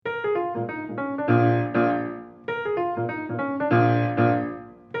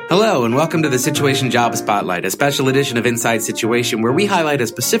Hello, and welcome to the Situation Job Spotlight, a special edition of Inside Situation where we highlight a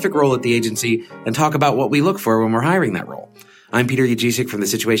specific role at the agency and talk about what we look for when we're hiring that role. I'm Peter Yajicek from the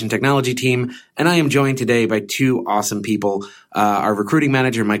Situation Technology team, and I am joined today by two awesome people. Our recruiting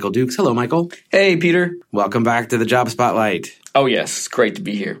manager, Michael Dukes. Hello, Michael. Hey, Peter. Welcome back to the Job Spotlight. Oh, yes. It's great to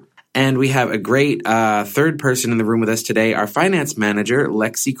be here. And we have a great third person in the room with us today, our finance manager,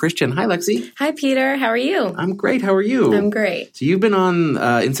 Lexi Christian. Hi, Lexi. Hi, Peter. How are you? I'm great. How are you? I'm great. So you've been on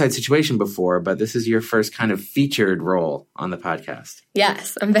Inside Situation before, but this is your first kind of featured role on the podcast.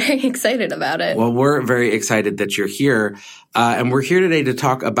 Yes, I'm very excited about it. Well, we're very excited that you're here. And we're here today to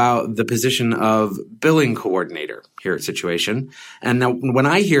talk about the position of billing coordinator here at Situation. And now when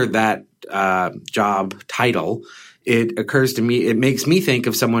I hear that job title, it occurs to me, it makes me think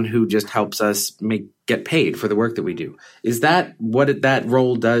of someone who just helps us get paid for the work that we do. Is that what that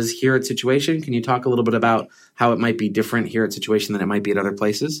role does here at Situation? Can you talk a little bit about how it might be different here at Situation than it might be at other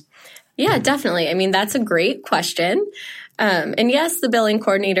places? Yeah, definitely. I mean, that's a great question. And yes, the billing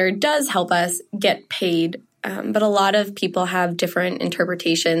coordinator does help us get paid, but a lot of people have different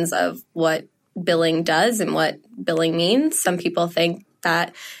interpretations of what billing does and what billing means. Some people think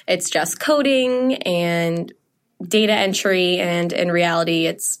that it's just coding and data entry, and in reality,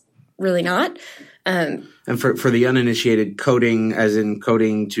 it's really not. And for the uninitiated, coding as in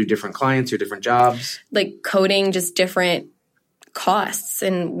coding to different clients or different jobs? Like coding just different costs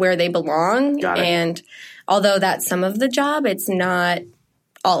and where they belong. Got it. And although that's some of the job, it's not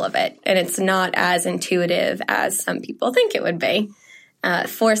all of it. And it's not as intuitive as some people think it would be.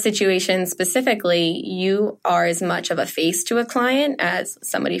 For Situation specifically, you are as much of a face to a client as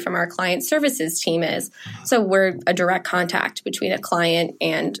somebody from our client services team is. So we're a direct contact between a client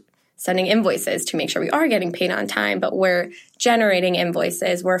and sending invoices to make sure we are getting paid on time, but we're generating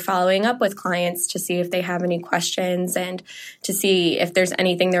invoices. We're following up with clients to see if they have any questions and to see if there's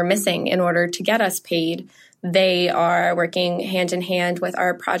anything they're missing in order to get us paid. They are working hand in hand with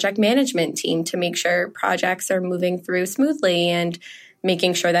our project management team to make sure projects are moving through smoothly and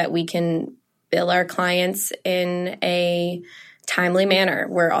making sure that we can bill our clients in a timely manner.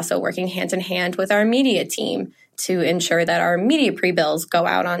 We're also working hand in hand with our media team to ensure that our media pre-bills go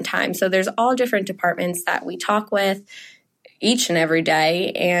out on time. So there's all different departments that we talk with each and every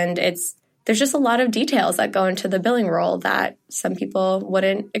day, and there's just a lot of details that go into the billing role that some people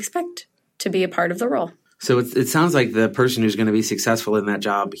wouldn't expect to be a part of the role. So it sounds like the person who's going to be successful in that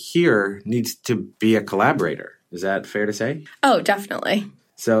job here needs to be a collaborator. Is that fair to say? Oh, definitely.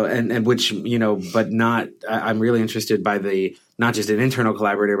 So, and which, but not, I'm really interested by not just an internal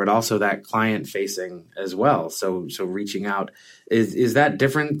collaborator, but also that client facing as well. So reaching out, is that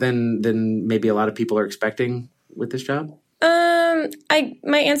different than maybe a lot of people are expecting with this job?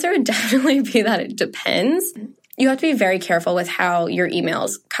 My answer would definitely be that it depends. You have to be very careful with how your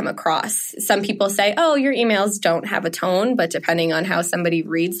emails come across. Some people say, oh, your emails don't have a tone, but depending on how somebody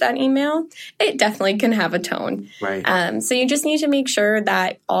reads that email, it definitely can have a tone. Right. So you just need to make sure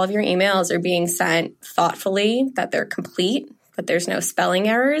that all of your emails are being sent thoughtfully, that they're complete, that there's no spelling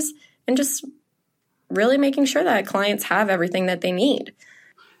errors, and just really making sure that clients have everything that they need.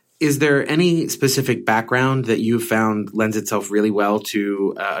 Is there any specific background that you've found lends itself really well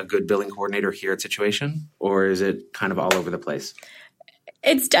to a good billing coordinator here at Situation, or is it kind of all over the place?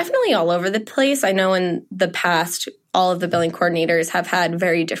 It's definitely all over the place. I know in the past, all of the billing coordinators have had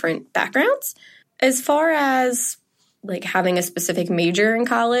very different backgrounds. As far as like having a specific major in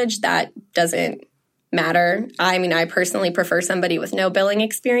college, that doesn't matter. I mean, I personally prefer somebody with no billing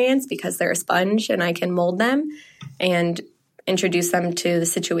experience because they're a sponge and I can mold them and introduce them to the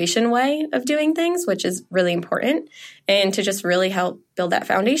Situation way of doing things, which is really important, and to just really help build that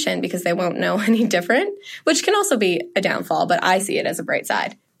foundation because they won't know any different, which can also be a downfall, but I see it as a bright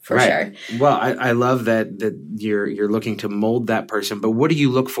side for sure. Well, I love that you're looking to mold that person, but what do you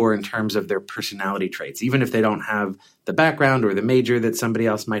look for in terms of their personality traits? Even if they don't have the background or the major that somebody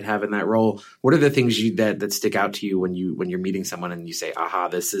else might have in that role, what are the things that stick out to you when you're meeting someone and you say, aha,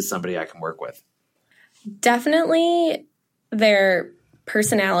 this is somebody I can work with? Definitely their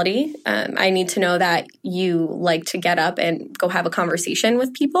personality. I need to know that you like to get up and go have a conversation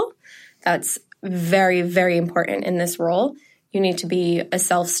with people. That's very, very important in this role. You need to be a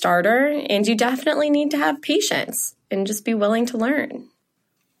self-starter, and you definitely need to have patience and just be willing to learn.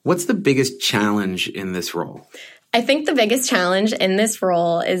 What's the biggest challenge in this role? I think the biggest challenge in this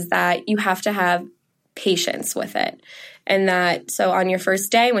role is that you have to have patience with it. And that, so on your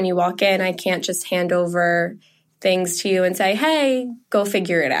first day when you walk in, I can't just hand over things to you and say, hey, go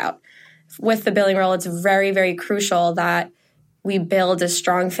figure it out. With the billing role, it's very, very crucial that we build a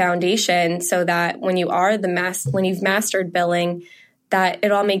strong foundation so that when you are when you've mastered billing, that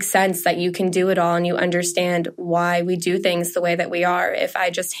it all makes sense, that you can do it all and you understand why we do things the way that we are. If I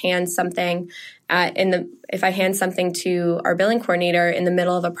just hand something if I hand something to our billing coordinator in the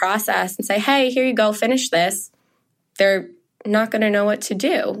middle of a process and say, hey, here you go, finish this, they're not going to know what to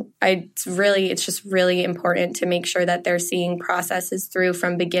do. It's just really important to make sure that they're seeing processes through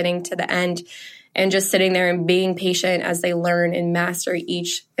from beginning to the end, and just sitting there and being patient as they learn and master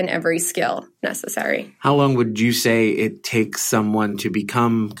each and every skill necessary. How long would you say it takes someone to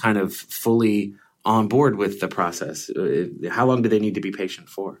become kind of fully on board with the process? How long do they need to be patient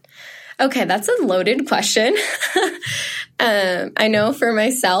for? Okay, that's a loaded question. I know for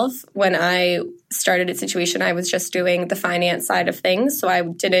myself, when I started a situation, I was just doing the finance side of things, so I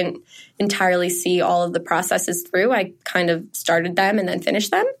didn't entirely see all of the processes through. I kind of started them and then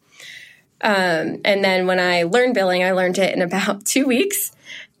finished them. And then when I learned billing, I learned it in about 2 weeks.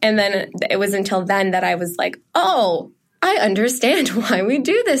 And then it was until then that I was like, oh, I understand why we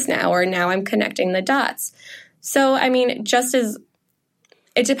do this now, or now I'm connecting the dots. So, I mean,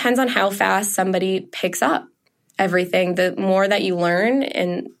 it depends on how fast somebody picks up everything. The more that you learn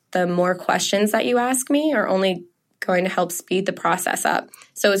and the more questions that you ask me are only going to help speed the process up.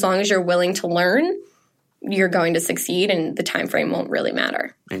 So as long as you're willing to learn, you're going to succeed, and the time frame won't really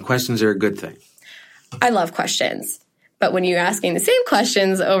matter. And questions are a good thing. I love questions. But when you're asking the same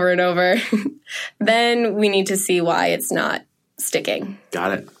questions over and over, then we need to see why it's not sticking.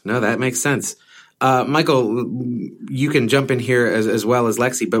 Got it. No, that makes sense. Michael, you can jump in here as well as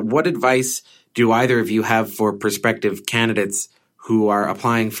Lexi, but what advice do either of you have for prospective candidates who are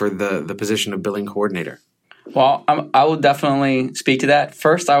applying for the position of billing coordinator? Well, I will definitely speak to that.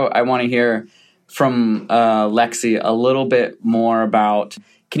 First, I want to hear from Lexi a little bit more about,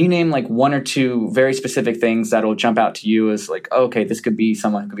 can you name like one or two very specific things that will jump out to you as like, okay, this could be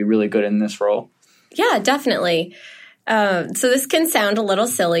someone who could be really good in this role? Yeah, definitely. So this can sound a little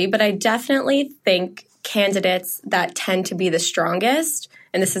silly, but I definitely think candidates that tend to be the strongest,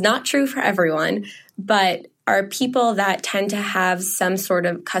 and this is not true for everyone, but are people that tend to have some sort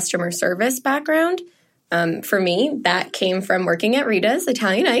of customer service background. For me, that came from working at Rita's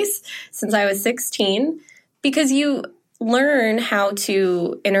Italian Ice since I was 16, because you learn how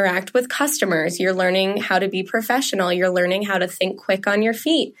to interact with customers. You're learning how to be professional. You're learning how to think quick on your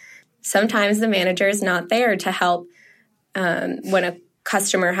feet. Sometimes the manager is not there to help when a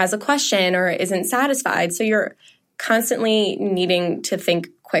customer has a question or isn't satisfied. So you're constantly needing to think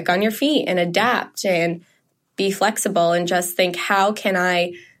quick on your feet and adapt and be flexible and just think, how can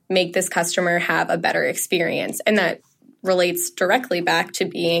I make this customer have a better experience? And that relates directly back to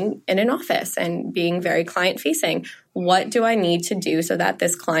being in an office and being very client facing. What do I need to do so that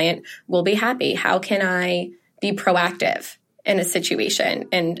this client will be happy? How can I be proactive in a situation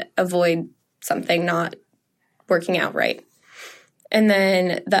and avoid something not working out right? And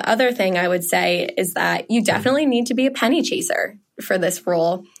then the other thing I would say is that you definitely need to be a penny chaser for this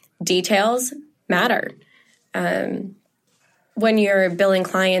role. Details matter. When you're billing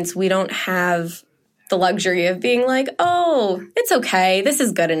clients, we don't have the luxury of being like, oh, it's okay, this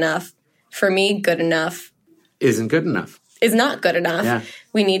is good enough. For me, good enough isn't good enough. Is not good enough. Yeah.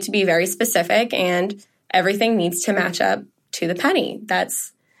 We need to be very specific, and everything needs to match up to the penny.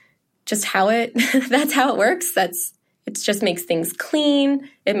 That's just how it works. It just makes things clean.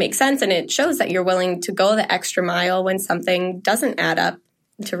 It makes sense, and it shows that you're willing to go the extra mile when something doesn't add up,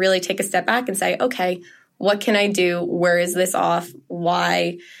 to really take a step back and say, okay, what can I do? Where is this off?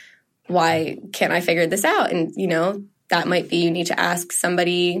 Why can't I figure this out? And, that might be you need to ask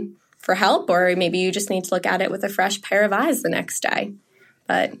somebody for help, or maybe you just need to look at it with a fresh pair of eyes the next day.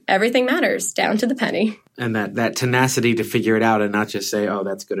 But everything matters, down to the penny. And that tenacity to figure it out and not just say, oh,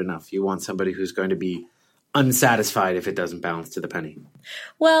 that's good enough. You want somebody who's going to be unsatisfied if it doesn't balance to the penny.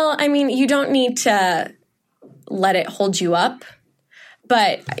 Well, I mean, you don't need to let it hold you up,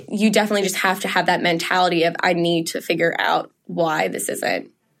 but you definitely just have to have that mentality of, I need to figure out why this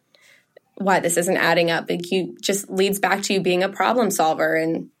isn't adding up. It just leads back to you being a problem solver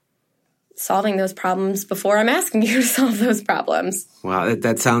and solving those problems before I'm asking you to solve those problems. Well,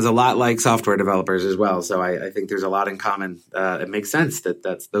 that sounds a lot like software developers as well. So I think there's a lot in common. It makes sense that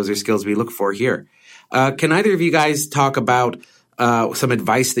those are skills we look for here. Can either of you guys talk about some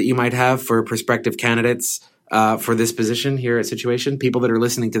advice that you might have for prospective candidates for this position here at Situation? People that are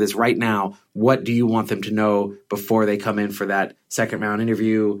listening to this right now, what do you want them to know before they come in for that second round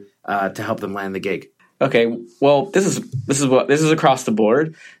interview to help them land the gig? Okay, well, this is across the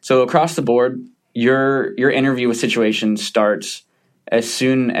board. So across the board, your interview with Situation starts as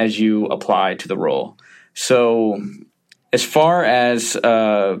soon as you apply to the role. So as far as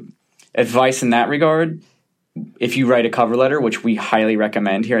advice in that regard, if you write a cover letter, which we highly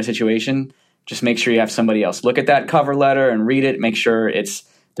recommend here at Situation, just make sure you have somebody else look at that cover letter and read it. Make sure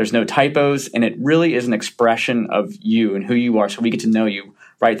there's no typos, and it really is an expression of you and who you are, so we get to know you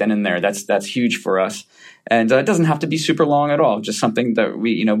right then and there. That's huge for us, and it doesn't have to be super long at all. Just something that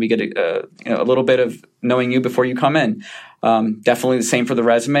we get a little bit of knowing you before you come in. Definitely the same for the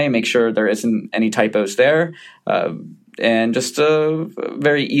resume. Make sure there isn't any typos there, and just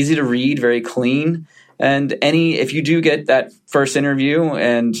very easy to read, very clean. And if you do get that first interview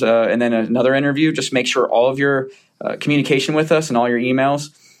and then another interview, just make sure all of your communication with us and all your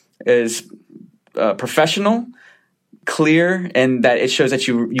emails is professional, clear, and that it shows that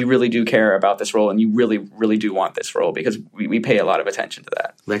you really do care about this role and you really, really do want this role, because we pay a lot of attention to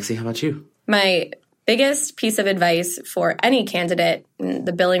that. Lexi, how about you? My biggest piece of advice for any candidate,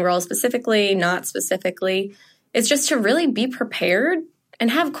 the billing role specifically, not specifically, is just to really be prepared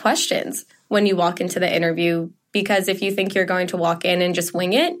and have questions when you walk into the interview, because if you think you're going to walk in and just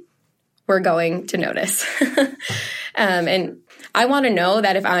wing it, we're going to notice. And I want to know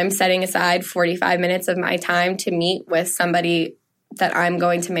that if I'm setting aside 45 minutes of my time to meet with somebody that I'm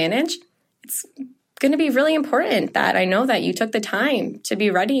going to manage, it's going to be really important that I know that you took the time to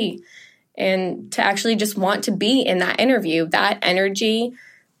be ready and to actually just want to be in that interview. That energy,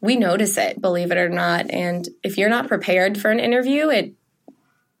 we notice it, believe it or not. And if you're not prepared for an interview, it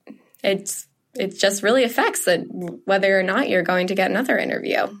just really affects whether or not you're going to get another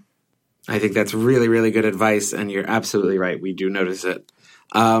interview. I think that's really, really good advice, and you're absolutely right. We do notice it.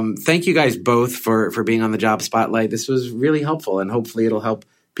 Thank you guys both for being on the Job Spotlight. This was really helpful, and hopefully it'll help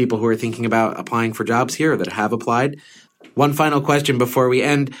people who are thinking about applying for jobs here or that have applied. One final question before we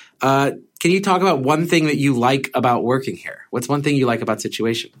end. Can you talk about one thing that you like about working here? What's one thing you like about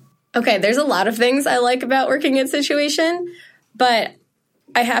Situation? Okay, there's a lot of things I like about working at Situation, but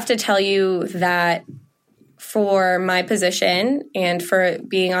I have to tell you that for my position and for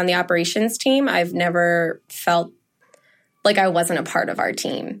being on the operations team, I've never felt like I wasn't a part of our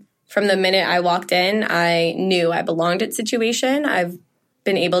team. From the minute I walked in, I knew I belonged at Situation. I've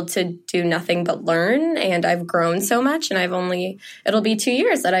been able to do nothing but learn, and I've grown so much, and it'll be 2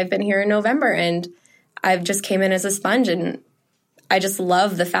 years that I've been here in November, and I've just came in as a sponge, and I just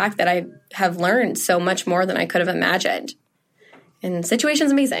love the fact that I have learned so much more than I could have imagined. And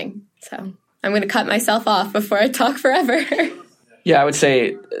Situation's amazing. So I'm going to cut myself off before I talk forever. Yeah, I would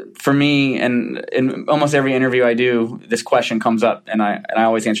say for me, and in almost every interview I do, this question comes up, and I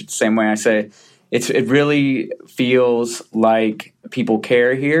always answer it the same way. I say, it really feels like people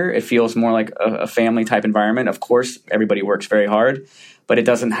care here. It feels more like a family type environment. Of course, everybody works very hard, but it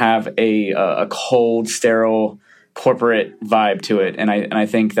doesn't have a cold, sterile corporate vibe to it. And I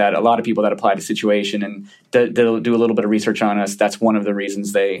think that a lot of people that apply to Situation and they'll do a little bit of research on us, that's one of the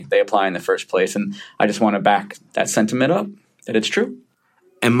reasons they apply in the first place. And I just want to back that sentiment up, that it's true.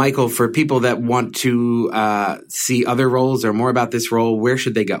 And Michael, for people that want to see other roles or more about this role, where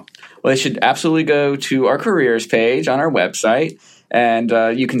should they go? Well, they should absolutely go to our careers page on our website, and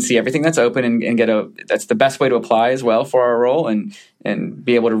you can see everything that's open and that's the best way to apply as well for our role, and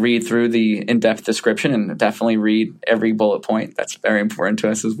be able to read through the in-depth description and definitely read every bullet point. That's very important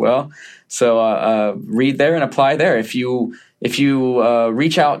to us as well. So read there and apply there. If you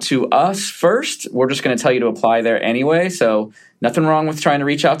reach out to us first, we're just going to tell you to apply there anyway. So nothing wrong with trying to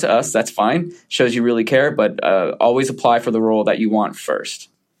reach out to us. That's fine. Shows you really care, but always apply for the role that you want first.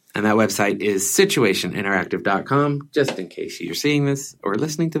 And that website is situationinteractive.com, just in case you're seeing this or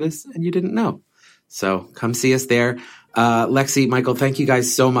listening to this and you didn't know. So come see us there. Lexi, Michael, thank you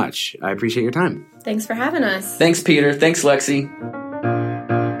guys so much. I appreciate your time. Thanks for having us. Thanks, Peter. Thanks, Lexi.